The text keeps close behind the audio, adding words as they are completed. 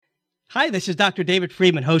Hi, this is Dr. David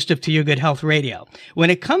Friedman, host of To Your Good Health Radio. When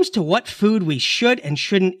it comes to what food we should and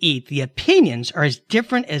shouldn't eat, the opinions are as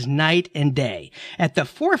different as night and day. At the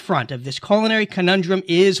forefront of this culinary conundrum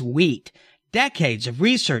is wheat. Decades of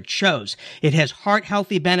research shows it has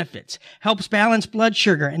heart-healthy benefits, helps balance blood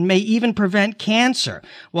sugar, and may even prevent cancer.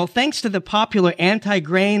 Well, thanks to the popular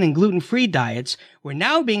anti-grain and gluten-free diets, we're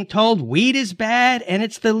now being told wheat is bad and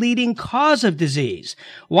it's the leading cause of disease.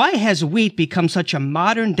 Why has wheat become such a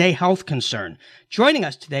modern-day health concern? Joining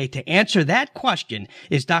us today to answer that question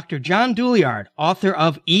is Dr. John Douillard, author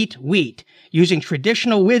of Eat Wheat. Using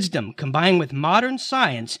traditional wisdom combined with modern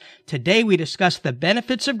science, today we discuss the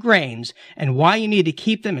benefits of grains and why you need to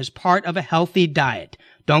keep them as part of a healthy diet.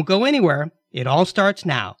 Don't go anywhere. It all starts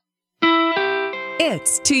now.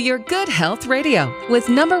 It's To Your Good Health Radio with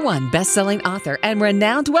 #1 best-selling author and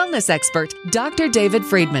renowned wellness expert, Dr. David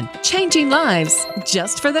Friedman. Changing lives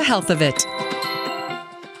just for the health of it.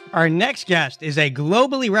 Our next guest is a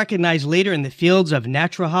globally recognized leader in the fields of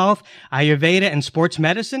natural health, Ayurveda, and sports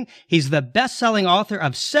medicine. He's the best-selling author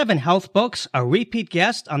of 7 health books, a repeat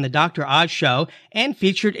guest on the Dr. Oz Show, and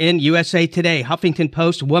featured in USA Today, Huffington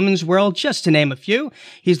Post, Woman's World, just to name a few.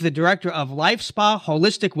 He's the director of Life Spa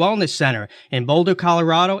Holistic Wellness Center in Boulder,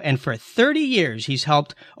 Colorado, and for 30 years, he's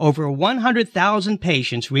helped over 100,000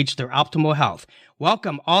 patients reach their optimal health.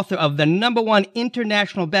 Welcome, author of the #1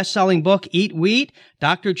 international best-selling book, Eat Wheat,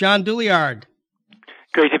 Dr. John Douillard.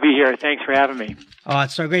 Great to be here. Thanks for having me. Oh,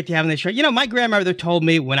 it's so great to have you on the show. You know, my grandmother told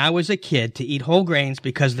me when I was a kid to eat whole grains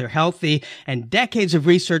because they're healthy, and decades of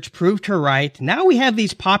research proved her right. Now we have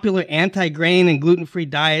these popular anti-grain and gluten-free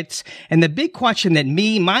diets, and the big question that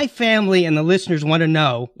me, my family, and the listeners want to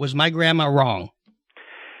know, was my grandma wrong?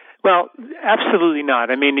 Well, absolutely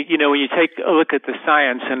not. I mean, you know, when you take a look at the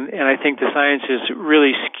science, and I think the science is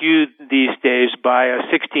really skewed these days by a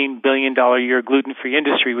 $16 billion a year gluten-free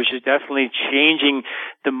industry, which is definitely changing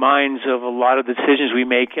the minds of a lot of the decisions we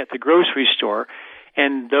make at the grocery store.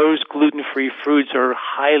 And those gluten-free foods are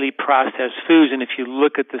highly processed foods. And if you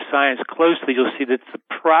look at the science closely, you'll see that the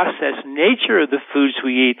processed nature of the foods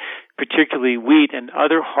we eat, particularly wheat and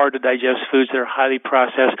other hard-to-digest foods that are highly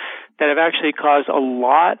processed, that have actually caused a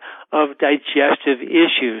lot of digestive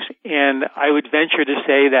issues. And I would venture to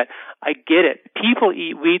say that I get it. People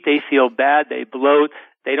eat wheat, they feel bad, they bloat,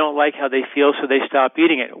 they don't like how they feel, so they stop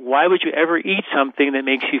eating it. Why would you ever eat something that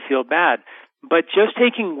makes you feel bad? But just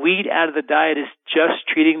taking wheat out of the diet is just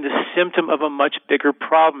treating the symptom of a much bigger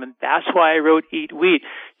problem. And that's why I wrote Eat Wheat,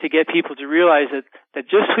 to get people to realize that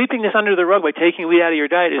just sweeping this under the rug by taking wheat out of your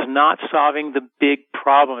diet is not solving the big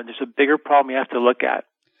problem. And there's a bigger problem you have to look at.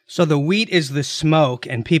 So the wheat is the smoke,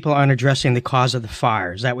 and people aren't addressing the cause of the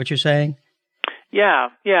fire. Is that what you're saying? Yeah,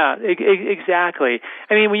 exactly.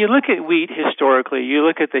 I mean, when you look at wheat historically, you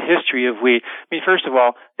look at the history of wheat. I mean, first of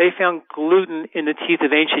all, they found gluten in the teeth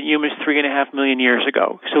of ancient humans 3.5 million years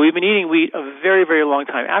ago. So we've been eating wheat a very, very long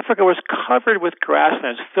time. Africa was covered with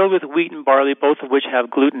grasslands filled with wheat and barley, both of which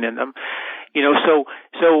have gluten in them. You know,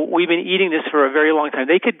 so we've been eating this for a very long time.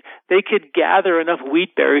 They could gather enough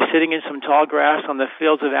wheat berries sitting in some tall grass on the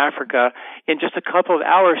fields of Africa in just a couple of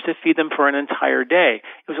hours to feed them for an entire day.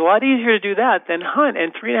 It was a lot easier to do that than hunt.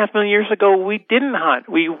 And 3.5 million years ago, we didn't hunt.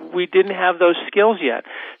 We didn't have those skills yet.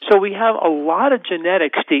 So we have a lot of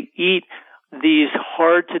genetics to eat these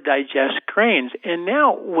hard to digest grains. And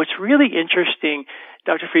now what's really interesting,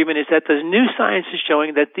 Dr. Friedman, is that the new science is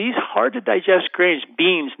showing that these hard-to-digest grains,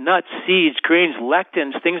 beans, nuts, seeds, grains,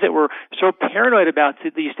 lectins, things that we're so paranoid about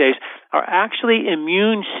these days, are actually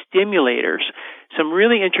immune stimulators. Some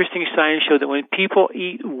really interesting science show that when people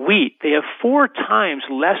eat wheat, they have 4 times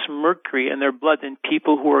less mercury in their blood than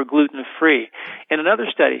people who are gluten-free. In another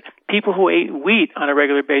study, people who ate wheat on a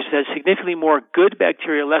regular basis had significantly more good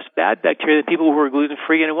bacteria, less bad bacteria than people who were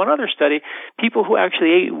gluten-free. And in one other study, people who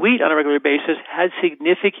actually ate wheat on a regular basis had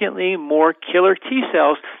significantly more killer T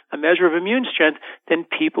cells, a measure of immune strength, than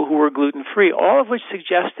people who were gluten-free, all of which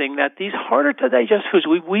suggesting that these harder-to-digest foods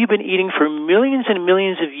we've been eating for millions and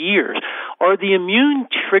millions of years are the immune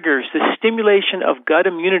triggers, the stimulation of gut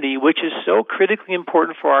immunity, which is so critically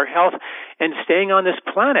important for our health and staying on this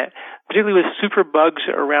planet, particularly with superbugs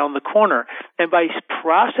around the corner. And by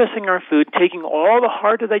processing our food, taking all the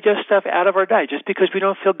hard-to-digest stuff out of our diet, just because we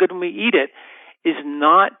don't feel good when we eat it, is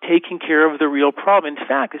not taking care of the real problem. In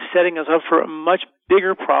fact, it's setting us up for much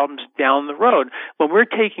bigger problems down the road. When we're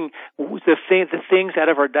taking the things out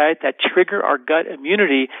of our diet that trigger our gut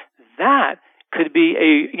immunity, that could be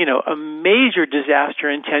a major disaster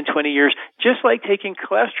in 10, 20 years, just like taking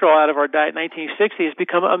cholesterol out of our diet in 1960 has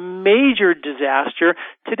become a major disaster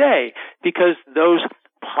today, because those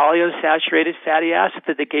polyunsaturated fatty acids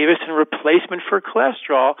that they gave us in replacement for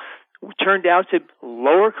cholesterol turned out to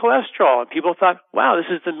lower cholesterol. And people thought, wow,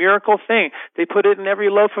 this is the miracle thing. They put it in every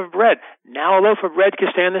loaf of bread. Now a loaf of bread can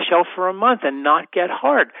stay on the shelf for a month and not get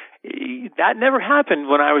hard. That never happened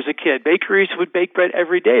when I was a kid. Bakeries would bake bread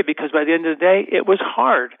every day because by the end of the day, it was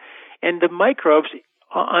hard. And the microbes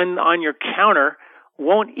on your counter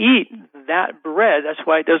won't eat that bread. That's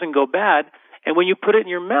why it doesn't go bad. And when you put it in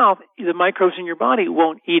your mouth, the microbes in your body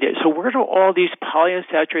won't eat it. So where do all these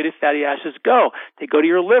polyunsaturated fatty acids go? They go to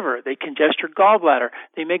your liver. They congest your gallbladder.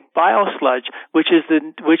 They make bile sludge, which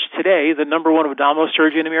today, the number one abdominal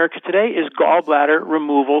surgery in America today is gallbladder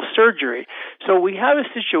removal surgery. So we have a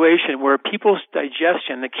situation where people's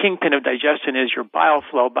digestion, the kingpin of digestion is your bile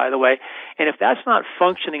flow, by the way. And if that's not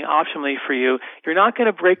functioning optimally for you, you're not going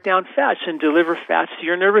to break down fats and deliver fats to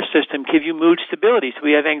your nervous system, give you mood stability. So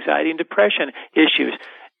we have anxiety and depression issues.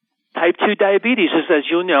 Type 2 diabetes, as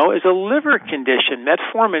you know, is a liver condition.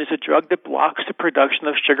 Metformin is a drug that blocks the production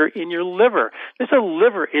of sugar in your liver. It's a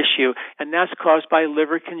liver issue, and that's caused by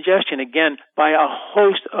liver congestion, again, by a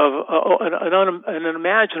host of an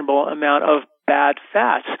unimaginable amount of bad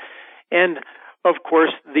fats. And of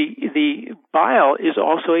course, the bile is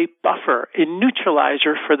also a buffer, a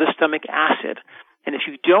neutralizer for the stomach acid. And if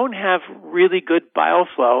you don't have really good bile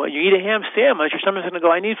flow and you eat a ham sandwich, your stomach's going to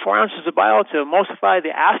go, I need 4 ounces of bile to emulsify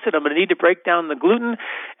the acid. I'm going to need to break down the gluten.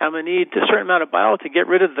 I'm going to need a certain amount of bile to get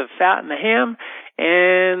rid of the fat in the ham.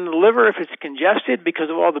 And the liver, if it's congested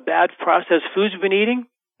because of all the bad processed foods you've been eating,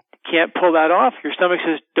 can't pull that off. Your stomach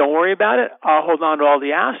says, don't worry about it. I'll hold on to all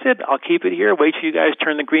the acid. I'll keep it here. Wait till you guys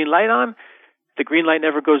turn the green light on. The green light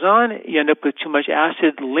never goes on. You end up with too much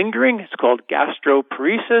acid lingering. It's called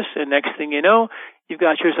gastroparesis. And next thing you know, you've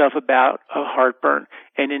got yourself a bout of heartburn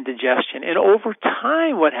and indigestion. And over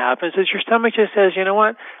time, what happens is your stomach just says, you know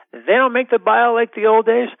what? They don't make the bile like the old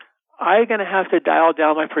days. I'm going to have to dial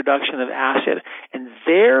down my production of acid. And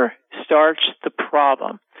there starts the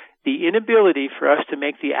problem. The inability for us to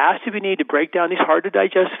make the acid we need to break down these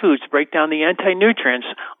hard-to-digest foods, to break down the anti-nutrients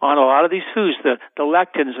on a lot of these foods, the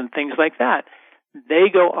lectins and things like that.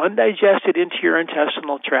 They go undigested into your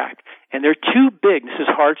intestinal tract. And they're too big. This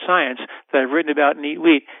is hard science that I've written about in Eat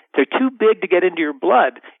Wheat. They're too big to get into your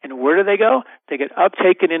blood. And where do they go? They get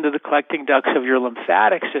uptaken into the collecting ducts of your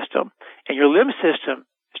lymphatic system. And your lymph system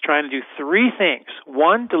is trying to do three things.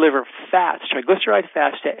 One, deliver fats, triglyceride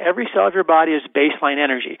fats, to every cell of your body as baseline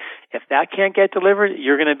energy. If that can't get delivered,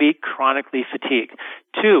 you're going to be chronically fatigued.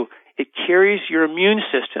 Two, it carries your immune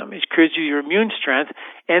system. It carries you your immune strength.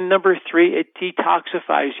 And number three, it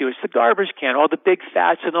detoxifies you. It's the garbage can. All the big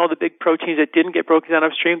fats and all the big proteins that didn't get broken down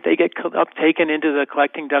upstream, they get uptaken into the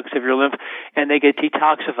collecting ducts of your lymph and they get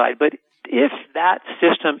detoxified. But if that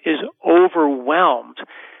system is overwhelmed,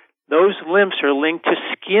 those lymphs are linked to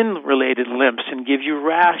skin-related lymphs and give you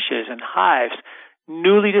rashes and hives.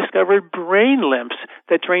 Newly discovered brain lymphs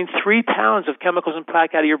that drain 3 pounds of chemicals and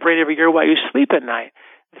plaque out of your brain every year while you sleep at night.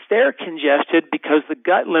 If they're congested because the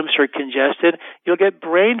gut lymphs are congested, you'll get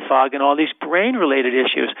brain fog and all these brain-related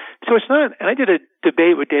issues. So it's not, and I did a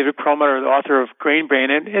debate with David Perlmutter, the author of Grain Brain,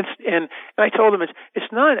 and I told him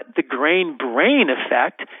it's not the grain-brain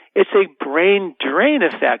effect, it's a brain-drain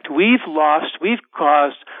effect. We've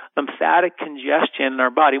caused lymphatic congestion in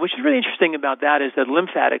our body. Which is really interesting about that is that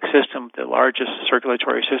lymphatic system, the largest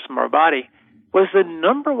circulatory system of our body, was the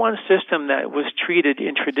number one system that was treated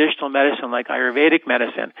in traditional medicine, like Ayurvedic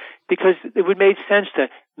medicine, because it would make sense to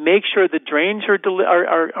make sure the drains are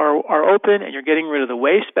open and you're getting rid of the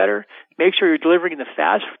waste better, make sure you're delivering the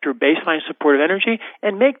fats through baseline supportive energy,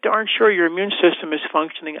 and make darn sure your immune system is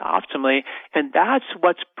functioning optimally. And that's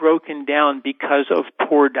what's broken down because of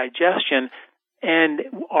poor digestion. And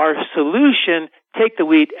our solution, take the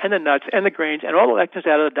wheat and the nuts and the grains and all the lectins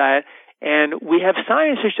out of the diet, and we have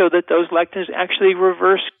science to show that those lectins actually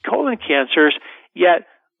reverse colon cancers, yet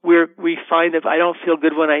we find that I don't feel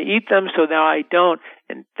good when I eat them, so now I don't.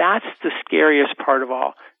 And that's the scariest part of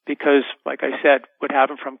all, because, like I said, what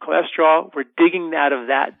happened from cholesterol, we're digging out of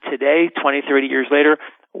that today, 20, 30 years later.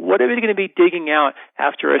 What are we going to be digging out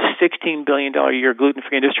after a $16 billion a year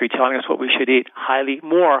gluten-free industry telling us what we should eat?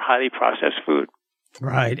 More highly processed food.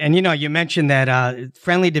 Right. And, you mentioned that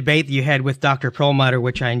friendly debate that you had with Dr. Perlmutter,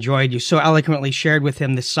 which I enjoyed. You so eloquently shared with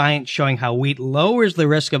him the science showing how wheat lowers the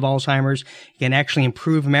risk of Alzheimer's, can actually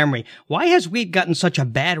improve memory. Why has wheat gotten such a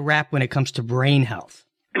bad rap when it comes to brain health?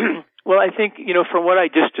 Well, I think, from what I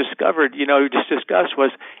just discovered, discussed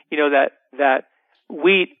was, that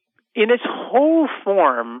wheat in its whole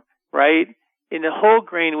form, right, in the whole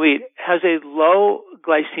grain wheat, has a low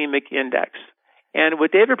glycemic index. And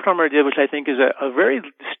what David Plummer did, which I think is a very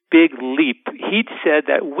big leap, he said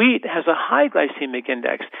that wheat has a high glycemic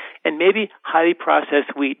index, and maybe highly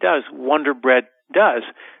processed wheat does, Wonder Bread does.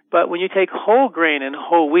 But when you take whole grain and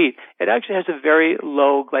whole wheat, it actually has a very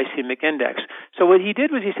low glycemic index. So what he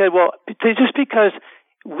did was he said, well, just because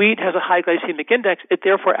wheat has a high glycemic index, it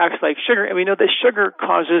therefore acts like sugar, and we know that sugar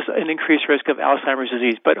causes an increased risk of Alzheimer's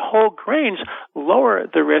disease. But whole grains lower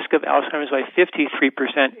the risk of Alzheimer's by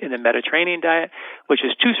 53% in the Mediterranean diet, which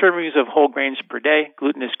is 2 servings of whole grains per day,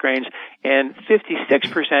 glutinous grains, and 56%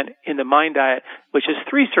 in the MIND diet, which is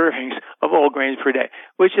 3 servings of whole grains per day,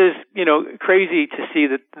 which is, crazy to see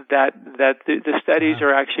that the studies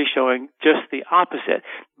are actually showing just the opposite.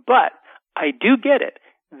 But I do get it,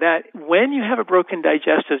 that when you have a broken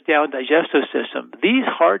digestive system, these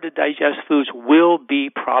hard-to-digest foods will be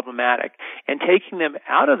problematic. And taking them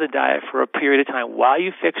out of the diet for a period of time while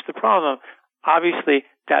you fix the problem, obviously,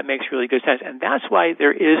 that makes really good sense. And that's why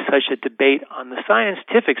there is such a debate on the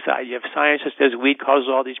scientific side. You have science that says wheat causes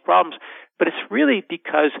all these problems, but it's really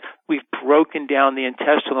because we've broken down the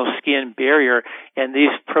intestinal skin barrier, and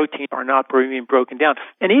these proteins are not being broken down.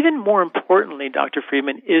 And even more importantly, Dr.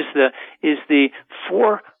 Friedman, is the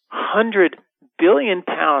 400 billion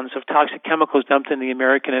pounds of toxic chemicals dumped in the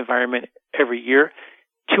American environment every year.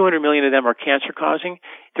 200 million of them are cancer-causing.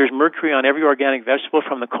 There's mercury on every organic vegetable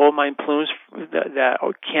from the coal mine plumes that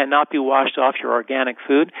cannot be washed off your organic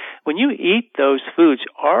food. When you eat those foods,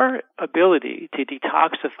 our ability to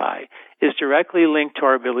detoxify is directly linked to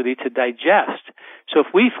our ability to digest. So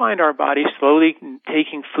if we find our body slowly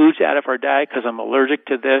taking foods out of our diet because I'm allergic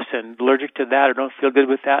to this and allergic to that or don't feel good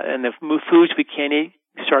with that, and the foods we can't eat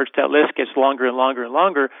starts, that list gets longer and longer and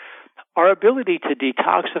longer, our ability to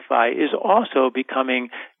detoxify is also becoming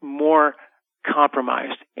more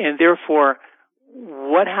compromised. And therefore,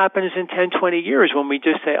 what happens in 10, 20 years when we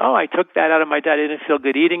just say, oh, I took that out of my diet, I didn't feel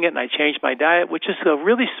good eating it, and I changed my diet, which is a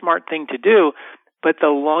really smart thing to do. But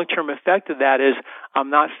the long-term effect of that is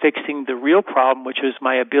I'm not fixing the real problem, which is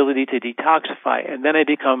my ability to detoxify. And then I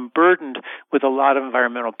become burdened with a lot of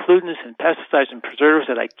environmental pollutants and pesticides and preservatives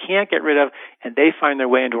that I can't get rid of, and they find their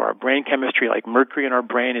way into our brain chemistry, like mercury in our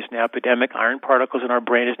brain is now epidemic, iron particles in our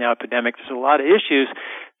brain is now epidemic. There's a lot of issues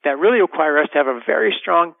that really require us to have a very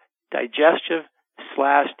strong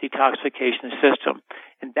digestive/detoxification system.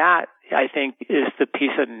 And that, I think, is the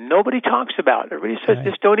piece that nobody talks about. Everybody says,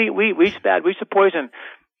 just don't eat wheat. Wheat's bad. Wheat's a poison.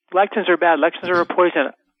 Lectins are bad. Lectins are a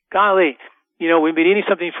poison. Golly, we've been eating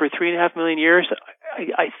something for 3.5 million years.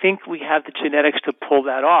 I think we have the genetics to pull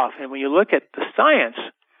that off. And when you look at the science,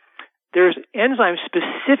 there's enzymes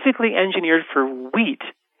specifically engineered for wheat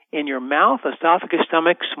in your mouth, esophagus,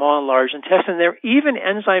 stomach, small and large intestine. There are even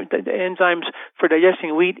enzymes for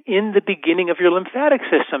digesting wheat in the beginning of your lymphatic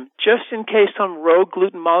system. Just in case some rogue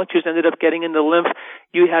gluten molecules ended up getting in the lymph,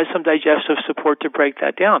 you had some digestive support to break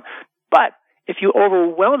that down. But if you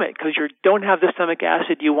overwhelm it because you don't have the stomach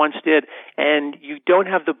acid you once did, and you don't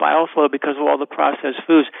have the bile flow because of all the processed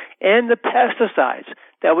foods, and the pesticides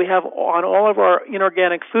that we have on all of our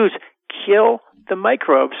inorganic foods, kill the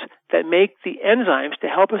microbes that make the enzymes to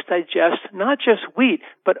help us digest not just wheat,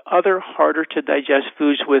 but other harder to digest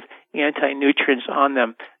foods with anti-nutrients on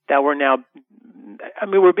them that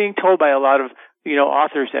we're being told by a lot of,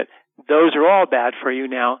 authors that those are all bad for you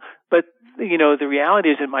now. But, the reality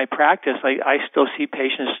is in my practice, I still see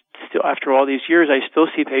patients, after all these years, I still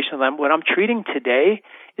see patients. What I'm treating today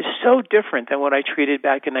is so different than what I treated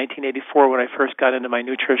back in 1984 when I first got into my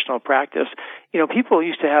nutritional practice. People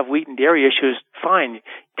used to have wheat and dairy issues. Fine.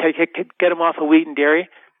 Get them off of wheat and dairy,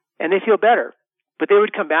 and they feel better. But they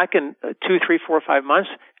would come back in 2, 3, 4, 5 months,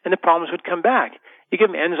 and the problems would come back. You give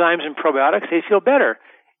them enzymes and probiotics, they feel better.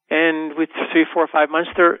 And with 3, 4, 5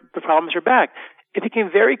 months, the problems are back. It became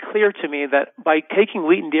very clear to me that by taking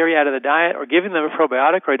wheat and dairy out of the diet or giving them a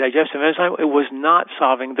probiotic or a digestive enzyme, it was not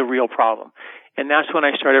solving the real problem. And that's when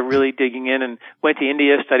I started really digging in and went to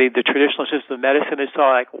India, studied the traditional system of medicine, and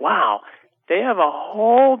saw wow, they have a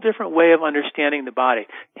whole different way of understanding the body.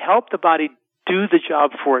 Help the body do the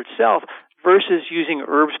job for itself versus using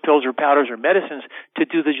herbs, pills, or powders or medicines to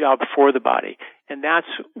do the job for the body. And that's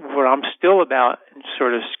what I'm still about, and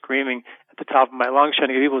sort of screaming at the top of my lungs, trying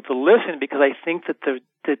to get people to listen, because I think that the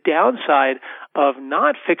downside of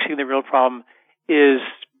not fixing the real problem is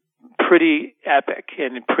pretty epic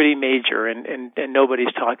and pretty major, and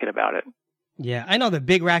nobody's talking about it. Yeah, I know the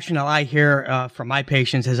big rationale I hear from my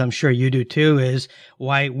patients, as I'm sure you do too, is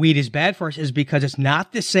why wheat is bad for us is because it's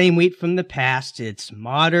not the same wheat from the past. It's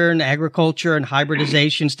modern agriculture and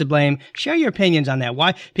hybridizations to blame. Share your opinions on that.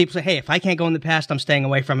 Why people say, hey, if I can't go in the past, I'm staying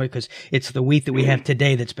away from it because it's the wheat that we have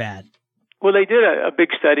today that's bad. Well, they did a big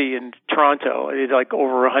study in Toronto. They did like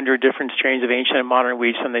over 100 different strains of ancient and modern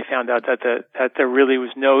wheats, and they found out that there really was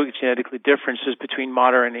no genetically differences between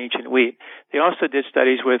modern and ancient wheat. They also did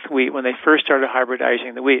studies with wheat when they first started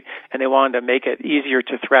hybridizing the wheat, and they wanted to make it easier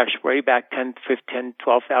to thresh way back 10, 15,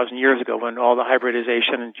 12,000 years ago when all the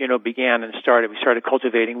hybridization, began and started. We started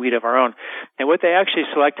cultivating wheat of our own. And what they actually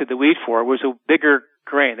selected the wheat for was a bigger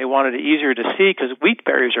grain. They wanted it easier to see because wheat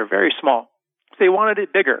berries are very small. So they wanted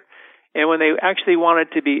it bigger. And when they actually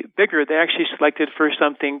wanted to be bigger, they actually selected for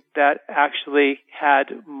something that actually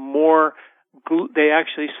had more, they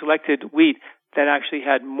actually selected wheat that actually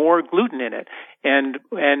had more gluten in it and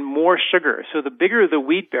more sugar. So the bigger the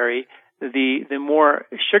wheat berry, the more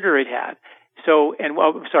sugar it had. So,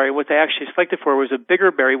 what they actually selected for was a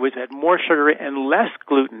bigger berry which had more sugar and less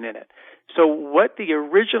gluten in it. So what the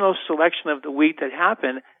original selection of the wheat that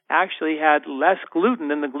happened actually had less gluten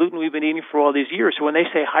than the gluten we've been eating for all these years. So when they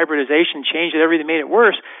say hybridization changed it, everything made it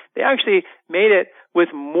worse, they actually made it with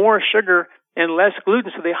more sugar and less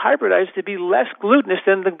gluten. So they hybridized to be less glutinous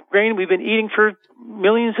than the grain we've been eating for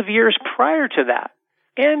millions of years prior to that.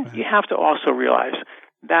 And you have to also realize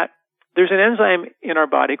that there's an enzyme in our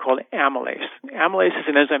body called amylase. Amylase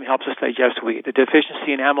is an enzyme that helps us digest wheat. The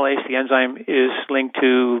deficiency in amylase, the enzyme, is linked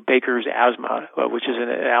to Baker's asthma, which is an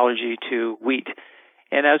allergy to wheat.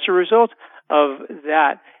 And as a result of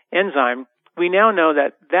that enzyme, we now know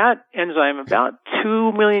that enzyme about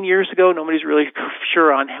 2 million years ago, nobody's really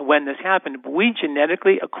sure on when this happened, but we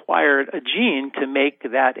genetically acquired a gene to make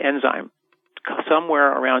that enzyme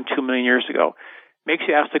somewhere around 2 million years ago. Makes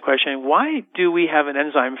you ask the question, why do we have an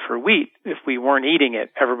enzyme for wheat if we weren't eating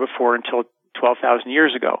it ever before until 12,000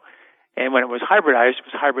 years ago? And when it was hybridized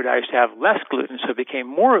to have less gluten, so it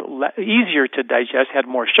became easier to digest, had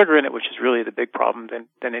more sugar in it, which is really the big problem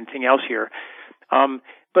than anything else here.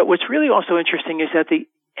 But what's really also interesting is that the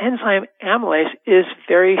enzyme amylase is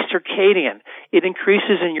very circadian. It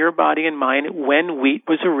increases in your body and mind when wheat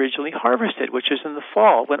was originally harvested, which is in the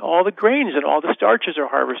fall, when all the grains and all the starches are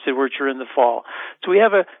harvested, which are in the fall. So we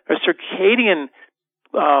have a circadian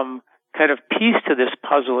kind of piece to this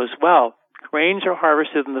puzzle as well. Grains are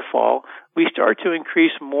harvested in the fall. We start to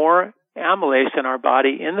increase more amylase in our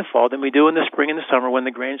body in the fall than we do in the spring and the summer when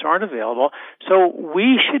the grains aren't available. So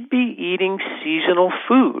we should be eating seasonal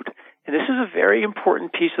food. And this is a very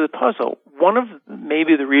important piece of the puzzle. One of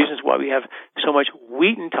maybe the reasons why we have so much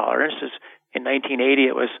wheat intolerance is in 1980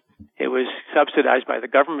 it was subsidized by the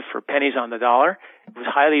government for pennies on the dollar. It was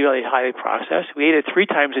really highly processed. We ate it 3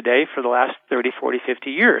 times a day for the last 30, 40, 50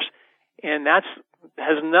 years. And that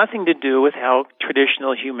has nothing to do with how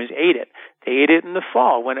traditional humans ate it. They ate it in the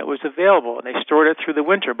fall when it was available, and they stored it through the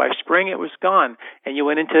winter. By spring, it was gone, and you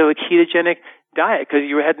went into a ketogenic diet because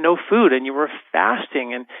you had no food, and you were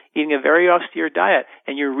fasting and eating a very austere diet,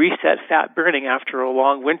 and you reset fat burning after a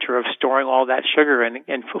long winter of storing all that sugar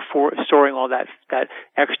and storing all that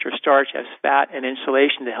extra starch as fat and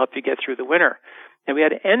insulation to help you get through the winter. And we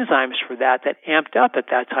had enzymes for that amped up at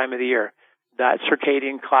that time of the year. That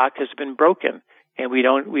circadian clock has been broken. And we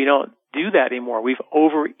don't do that anymore. We've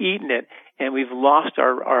overeaten it, and we've lost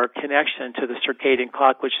our connection to the circadian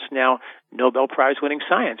clock, which is now Nobel Prize-winning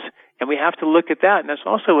science. And we have to look at that. And that's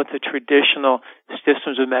also what the traditional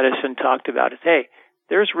systems of medicine talked about. Is, hey,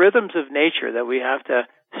 there's rhythms of nature that we have to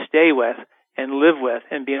stay with and live with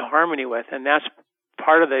and be in harmony with. And that's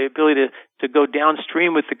part of the ability to go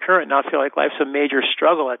downstream with the current, not feel like life's a major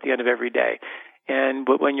struggle at the end of every day.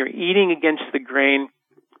 But when you're eating against the grain,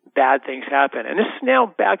 bad things happen. And this is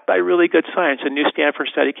now backed by really good science. A new Stanford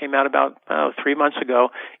study came out about 3 months ago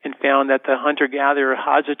and found that the hunter-gatherer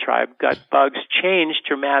Hadza tribe gut bugs changed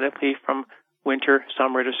dramatically from winter,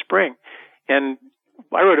 summer to spring. And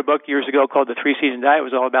I wrote a book years ago called The 3-Season Diet. It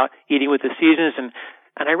was all about eating with the seasons.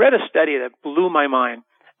 And I read a study that blew my mind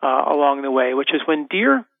along the way, which is when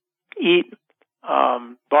deer eat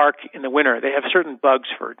bark in the winter, they have certain bugs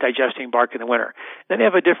for digesting bark in the winter. Then they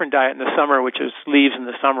have a different diet in the summer, which is leaves in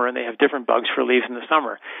the summer, and they have different bugs for leaves in the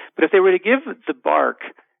summer. But if they were to give the bark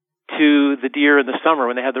to the deer in the summer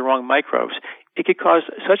when they had the wrong microbes, it could cause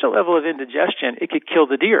such a level of indigestion, it could kill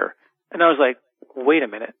the deer. And I was like, wait a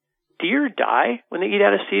minute. Deer die when they eat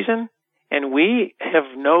out of season? And we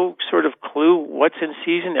have no sort of clue what's in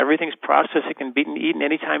season. Everything's processed. It can be eaten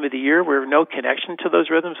any time of the year. We have no connection to those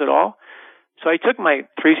rhythms at all. So I took my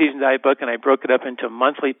 3-Season Diet book and I broke it up into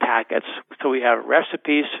monthly packets. So we have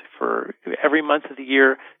recipes for every month of the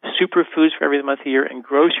year, superfoods for every month of the year, and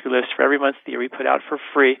grocery lists for every month of the year we put out for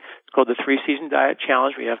free. It's called the 3-Season Diet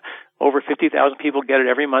Challenge. We have over 50,000 people get it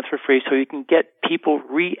every month for free, so you can get people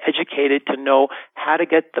re-educated to know how to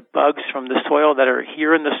get the bugs from the soil that are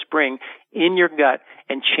here in the spring in your gut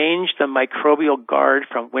and change the microbial guard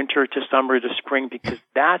from winter to summer to spring, because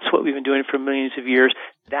that's what we've been doing for millions of years.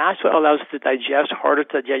 That's what allows us to digest, harder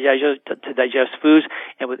to digest foods.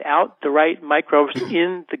 And without the right microbes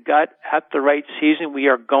in the gut at the right season, we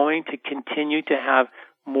are going to continue to have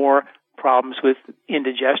more problems with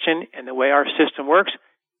indigestion. And the way our system works,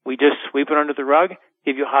 we just sweep it under the rug,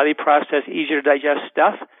 give you highly processed, easier to digest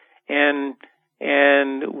stuff, and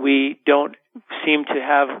we don't seem to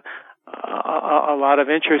have a lot of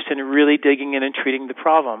interest in really digging in and treating the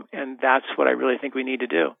problem. And that's what I really think we need to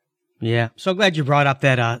do. Yeah. So glad you brought up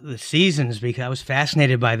that, the seasons, because I was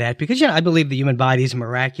fascinated by that because, I believe the human body is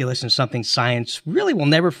miraculous and something science really will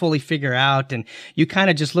never fully figure out. And you kind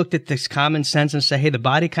of just looked at this common sense and say, hey, the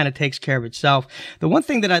body kind of takes care of itself. The one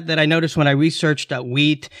thing that I noticed when I researched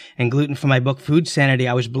wheat and gluten for my book, Food Sanity,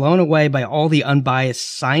 I was blown away by all the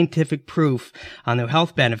unbiased scientific proof on their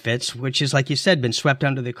health benefits, which is, like you said, been swept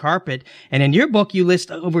under the carpet. And in your book, you list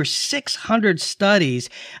over 600 studies.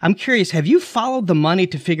 I'm curious, have you followed the money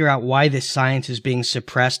to figure out why this science is being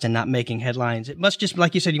suppressed and not making headlines? It must just,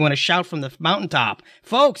 like you said, you want to shout from the mountaintop,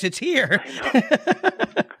 folks, it's here.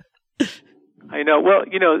 I know. Well,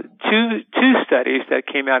 two studies that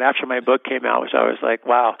came out after my book came out, which I was like,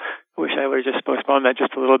 wow, I wish I would have just postponed that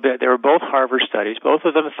just a little bit. They were both Harvard studies, both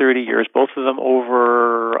of them 30 years, both of them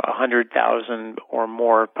over 100,000 or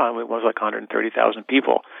more. Probably was like 130,000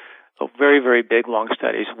 people. So very, very big, long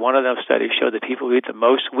studies. One of those studies showed that people who eat the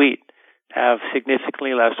most wheat have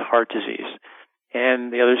significantly less heart disease.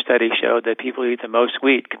 And the other study showed that people who eat the most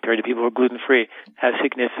wheat compared to people who are gluten-free have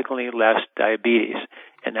significantly less diabetes.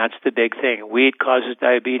 And that's the big thing. Wheat causes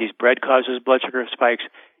diabetes. Bread causes blood sugar spikes.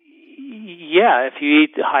 Yeah, if you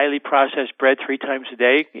eat highly processed bread 3 times a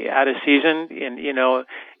day out of season in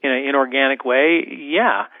an inorganic way,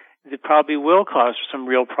 yeah, it probably will cause some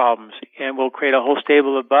real problems and will create a whole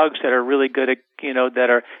stable of bugs that are really good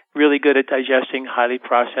at digesting highly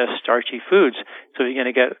processed starchy foods. So you're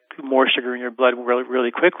going to get more sugar in your blood really,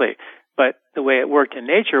 really quickly. But the way it worked in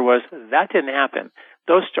nature was that didn't happen.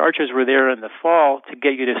 Those starches were there in the fall to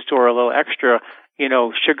get you to store a little extra,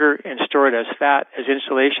 sugar and store it as fat, as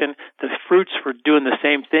insulation. The fruits were doing the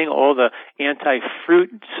same thing. All the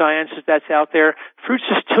anti-fruit science that's out there. Fruit's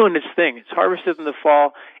just doing its thing. It's harvested in the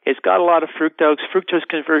fall. It's got a lot of fructose. Fructose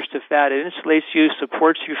converts to fat. It insulates you,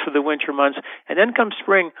 supports you for the winter months. And then comes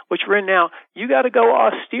spring, which we're in now, you got to go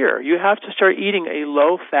austere. You have to start eating a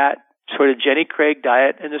low-fat, sort of Jenny Craig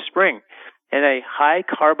diet in the spring, and a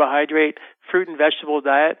high-carbohydrate fruit and vegetable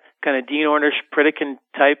diet, kind of Dean Ornish, Pritikin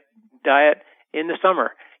type diet in the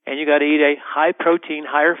summer. And you got to eat a high protein,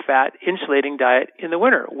 higher fat, insulating diet in the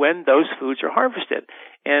winter when those foods are harvested.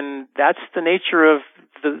 And that's the nature of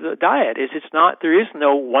the diet. There is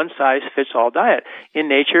no one size fits all diet. In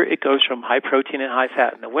nature, it goes from high protein and high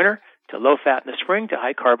fat in the winter to low fat in the spring to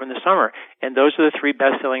high carb in the summer. And those are the 3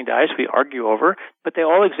 best-selling diets we argue over, but they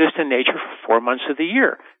all exist in nature for 4 months of the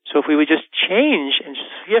year. So if we would just change and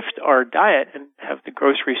shift our diet and have the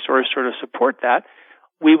grocery stores sort of support that,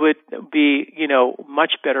 we would be,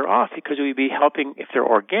 much better off, because we'd be helping, if they're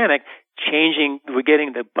organic, we're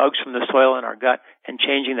getting the bugs from the soil in our gut and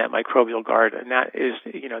changing that microbial guard. And that is,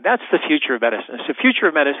 that's the future of medicine. So the future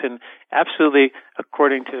of medicine, absolutely,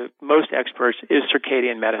 according to most experts, is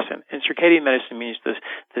circadian medicine. And circadian medicine means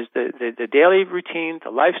the daily routine,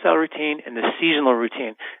 the lifestyle routine, and the seasonal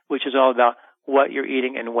routine, which is all about what you're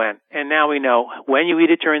eating and when. And now we know when you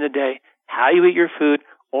eat it during the day, how you eat your food.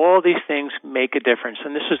 All these things make a difference.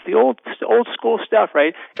 And this is the old school stuff,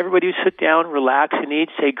 right? Everybody would sit down, relax, and eat,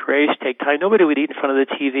 say grace, take time. Nobody would eat in front of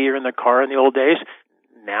the TV or in the car in the old days.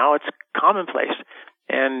 Now it's commonplace.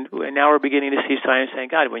 And now we're beginning to see science saying,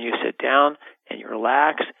 God, when you sit down and you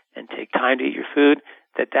relax and take time to eat your food,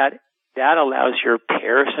 that allows your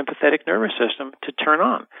parasympathetic nervous system to turn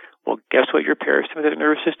on. Well, guess what your parasympathetic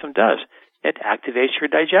nervous system does? It activates your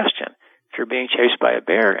digestion. If you're being chased by a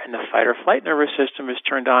bear and the fight or flight nervous system is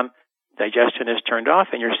turned on, digestion is turned off,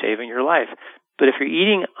 and you're saving your life. But if you're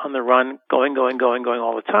eating on the run, going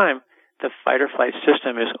all the time, the fight or flight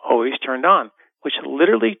system is always turned on, which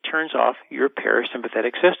literally turns off your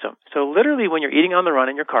parasympathetic system. So literally when you're eating on the run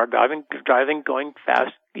in your car, driving, going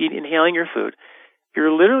fast, inhaling your food, you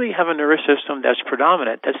literally have a nervous system that's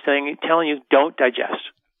predominant, that's telling you don't digest,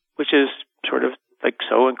 which is sort of like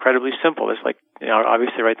so incredibly simple. It's like,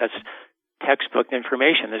 obviously, right, that's textbook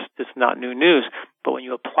information. It's not new news. But when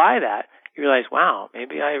you apply that you realize, wow,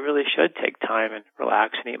 maybe I really should take time and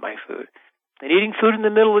relax and eat my food. And eating food in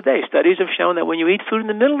the middle of the day. Studies have shown that when you eat food in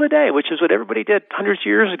the middle of the day, which is what everybody did hundreds of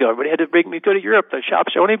years ago, everybody had to go to Europe. The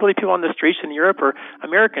shops, only people on the streets in Europe are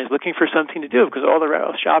Americans looking for something to do because all the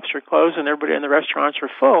shops are closed and everybody in the restaurants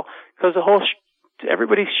are full because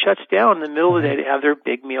everybody shuts down in the middle of the day to have their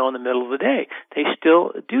big meal in the middle of the day. They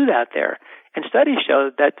still do that there. And studies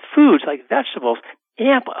show that foods like vegetables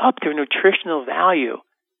amp up their nutritional value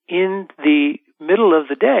in the middle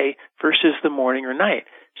of the day versus the morning or night.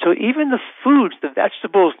 So even the foods, the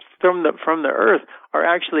vegetables from the earth are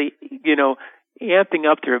actually, amping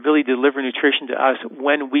up their ability to deliver nutrition to us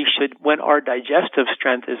when our digestive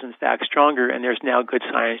strength is in fact stronger. And there's now good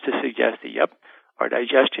science to suggest that, our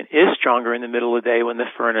digestion is stronger in the middle of the day when the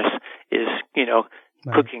furnace is,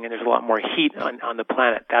 cooking and there's a lot more heat on the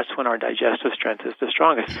planet. That's when our digestive strength is the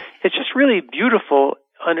strongest. It's just really beautiful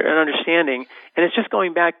an understanding. And it's just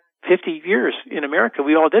going back 50 years in America.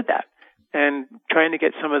 We all did that. And trying to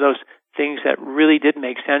get some of those things that really did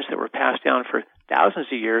make sense that were passed down for thousands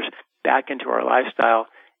of years back into our lifestyle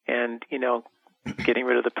and, getting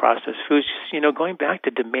rid of the processed foods, going back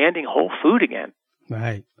to demanding whole food again.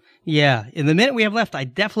 Right. Yeah. In the minute we have left, I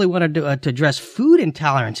definitely wanted to address food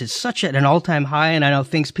intolerance. It's such an all-time high, and I know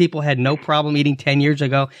things people had no problem eating 10 years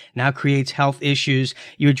ago now creates health issues.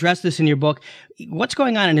 You address this in your book. What's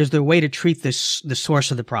going on, and is there a way to treat the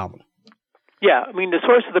source of the problem? Yeah, the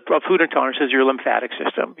source of the food intolerance is your lymphatic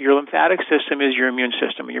system. Your lymphatic system is your immune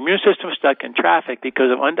system. Your immune system is stuck in traffic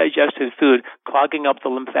because of undigested food clogging up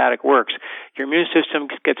the lymphatic works. Your immune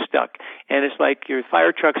system gets stuck. And it's like your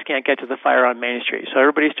fire trucks can't get to the fire on Main Street. So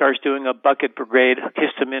everybody starts doing a bucket brigade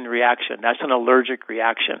histamine reaction. That's an allergic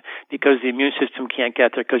reaction because the immune system can't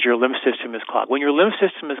get there because your lymph system is clogged. When your lymph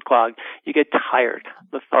system is clogged, you get tired,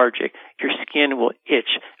 lethargic. Your skin will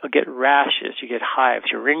itch. You'll get rashes. You get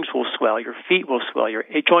hives. Your rings will swell. Your feet will swell, your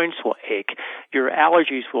joints will ache, your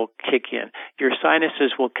allergies will kick in, your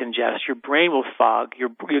sinuses will congest, your brain will fog,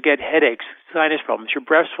 you'll get headaches, sinus problems, your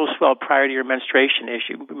breasts will swell prior to your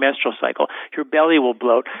menstrual cycle, your belly will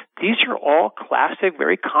bloat. These are all classic,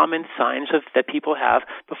 very common signs that people have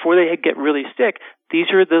before they get really sick.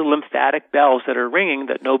 These are the lymphatic bells that are ringing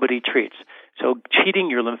that nobody treats. So treating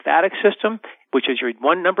your lymphatic system, which is your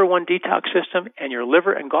number one detox system, and your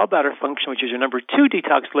liver and gallbladder function, which is your number two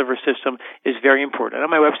detox liver system, is very important. And on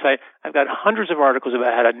my website, I've got hundreds of articles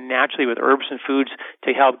about how to naturally, with herbs and foods,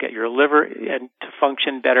 to help get your liver and to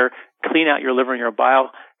function better, clean out your liver and your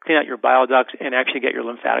bile, clean out your bile ducts, and actually get your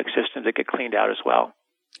lymphatic system to get cleaned out as well.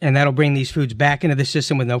 And that'll bring these foods back into the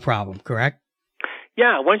system with no problem, correct?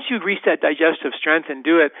 Yeah, once you reset digestive strength and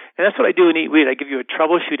do it, and that's what I do in Eat Wheat. I give you a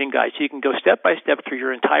troubleshooting guide so you can go step by step through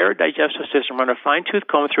your entire digestive system, run a fine-tooth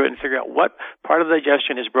comb through it, and figure out what part of the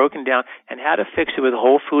digestion is broken down and how to fix it with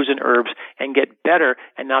whole foods and herbs and get better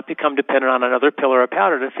and not become dependent on another pill or a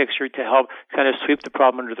powder to fix you to help kind of sweep the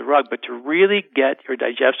problem under the rug, but to really get your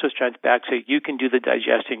digestive strength back so you can do the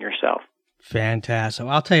digesting yourself. Fantastic.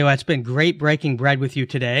 I'll tell you what, it's been great breaking bread with you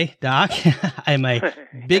today, Doc. I'm a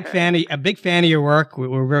big fan of your work.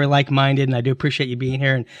 We're very like-minded, and I do appreciate you being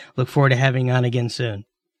here and look forward to having you on again soon.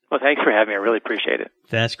 Well, thanks for having me. I really appreciate it.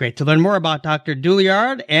 That's great. To learn more about Dr.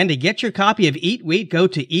 Douillard and to get your copy of Eat Wheat, go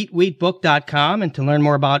to eatwheatbook.com. And to learn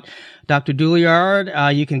more about Dr.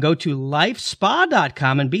 Douillard, you can go to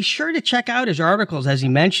lifespa.com and be sure to check out his articles. As he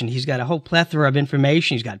mentioned, he's got a whole plethora of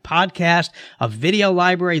information. He's got podcasts, a video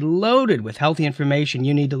library loaded with healthy information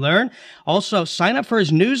you need to learn. Also, sign up for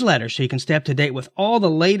his newsletter so you can stay up to date with all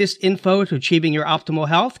the latest info to achieving your optimal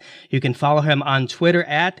health. You can follow him on Twitter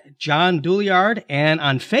at John Douillard, and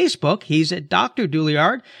on Facebook, he's at Dr. Douillard.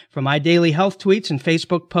 For my daily health tweets and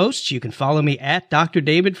Facebook posts, you can follow me at Dr.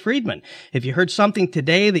 David Friedman. If you heard something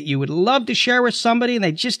today that you would love to share with somebody and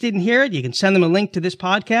they just didn't hear it, you can send them a link to this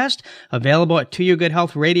podcast, available at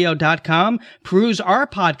toyourgoodhealthradio.com. Peruse our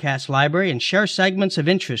podcast library and share segments of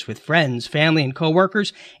interest with friends, family, and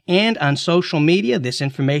coworkers, and on social media. This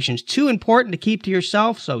information is too important to keep to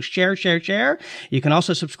yourself, so share. You can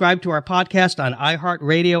also subscribe to our podcast on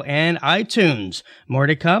iHeartRadio and iTunes. More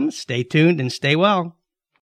to come. Stay tuned and stay well.